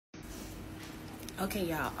Okay,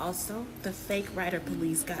 y'all. Also, the fake writer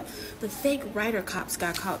cops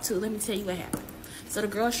got caught too. Let me tell you what happened. So the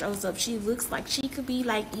girl shows up. She looks like she could be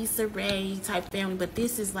like Issa Rae type family, but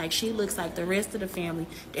this is like she looks like the rest of the family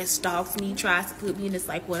that stalks me, tries to put me in this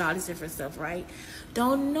like with all this different stuff, right?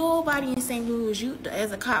 Don't nobody in St. Louis, you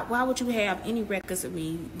as a cop, why would you have any records of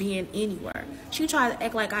me being anywhere? She tried to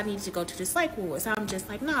act like I needed to go to the psych ward. So I'm just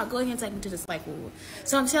like, nah, go ahead and take me to the psych ward.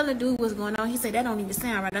 So I'm telling the dude what's going on. He said, that don't even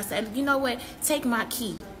sound right. I said, you know what? Take my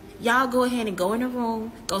key. Y'all go ahead and go in the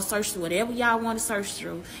room, go search through whatever y'all want to search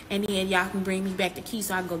through, and then y'all can bring me back the key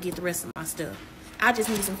so I can go get the rest of my stuff. I just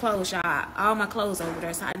need some clothes, y'all. All my clothes over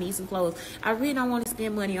there, so I need some clothes. I really don't want to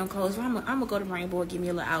spend money on clothes. I'm gonna go to Rainbow and give me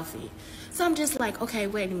a little outfit. So I'm just like, okay,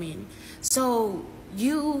 wait a minute. So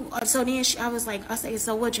then I was like, I say,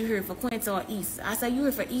 so what you here for, Quinta or Issa? I say, you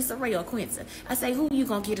here for Issa Rae or Quinta? I say, who you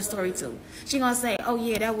gonna get a story to? She gonna say, oh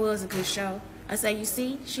yeah, that was a good show. I say, you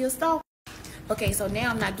see, she a stalker. Okay, so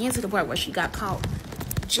now I'm not getting to the part where she got caught.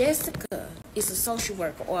 Jessica is a social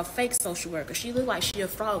worker or a fake social worker. She look like she a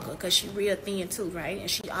frogger because she real thin too, right? And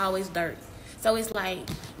she always dirty. So it's like,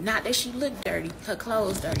 not that she look dirty, her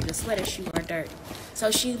clothes dirty, the sweater she wear dirty. So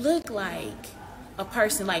she look like a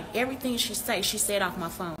person, like everything she said off my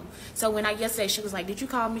phone. So when I yesterday, she was like, did you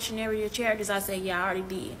call Missionary of Charities? I said, yeah, I already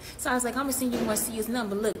did. So I was like, I'm going to send you Marcia's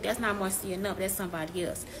number. Look, that's not Marcia number. That's somebody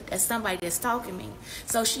else. That's somebody that's stalking me.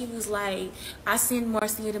 So she was like, I send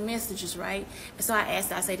Marcia the messages, right? And so I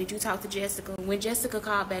asked her, I said, did you talk to Jessica? When Jessica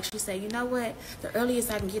called back, she said, you know what? The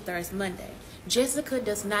earliest I can get there is Monday. Jessica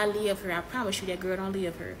does not live here. I promise you that girl don't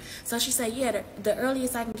live here. So she said, yeah, the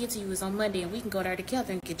earliest I can get to you is on Monday, and we can go there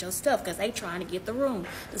together and get your stuff because they trying to get the room.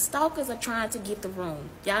 The stalkers are trying to get the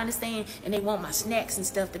room. Y'all understand? And they want my snacks and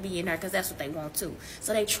stuff to be in there because that's what they want too.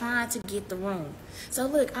 So they trying to get the room. So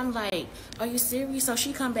look, I'm like, are you serious? So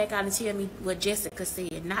she come back out and tell me what Jessica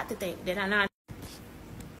said. Not that I not.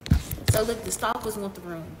 So look, the stalkers want the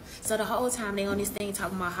room. So the whole time they on this thing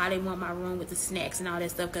talking about how they want my room with the snacks and all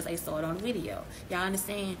that stuff because they saw it on the video. Y'all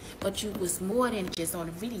understand? But you was more than just on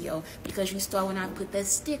the video because you saw when I put that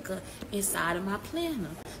sticker inside of my planner.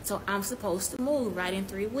 So I'm supposed to move right in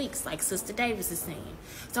 3 weeks, like Sister Davis is saying.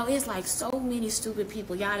 So it's like so many stupid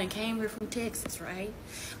people. Y'all done came here from Texas, right?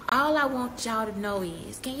 All I want y'all to know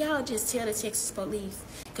is, can y'all just tell the Texas police?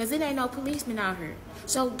 Because it ain't no policemen out here.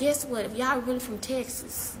 So guess what? If y'all really from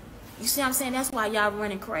Texas, you see what I'm saying? That's why y'all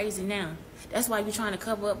running crazy now. That's why you're trying to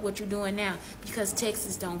cover up what you're doing now. Because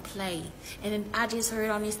Texas don't play. And then I just heard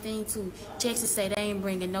on this thing too, Texas say they ain't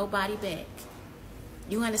bringing nobody back.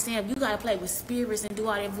 You understand? If you got to play with spirits and do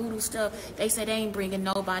all that voodoo stuff, they say they ain't bringing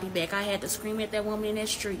nobody back. I had to scream at that woman in that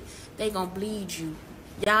street. They gonna bleed you.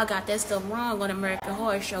 Y'all got that stuff wrong on American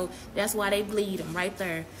Horror Show. That's why they bleed them right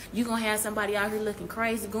there. You gonna have somebody out here looking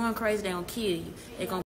crazy, going crazy, they gonna kill you. They gonna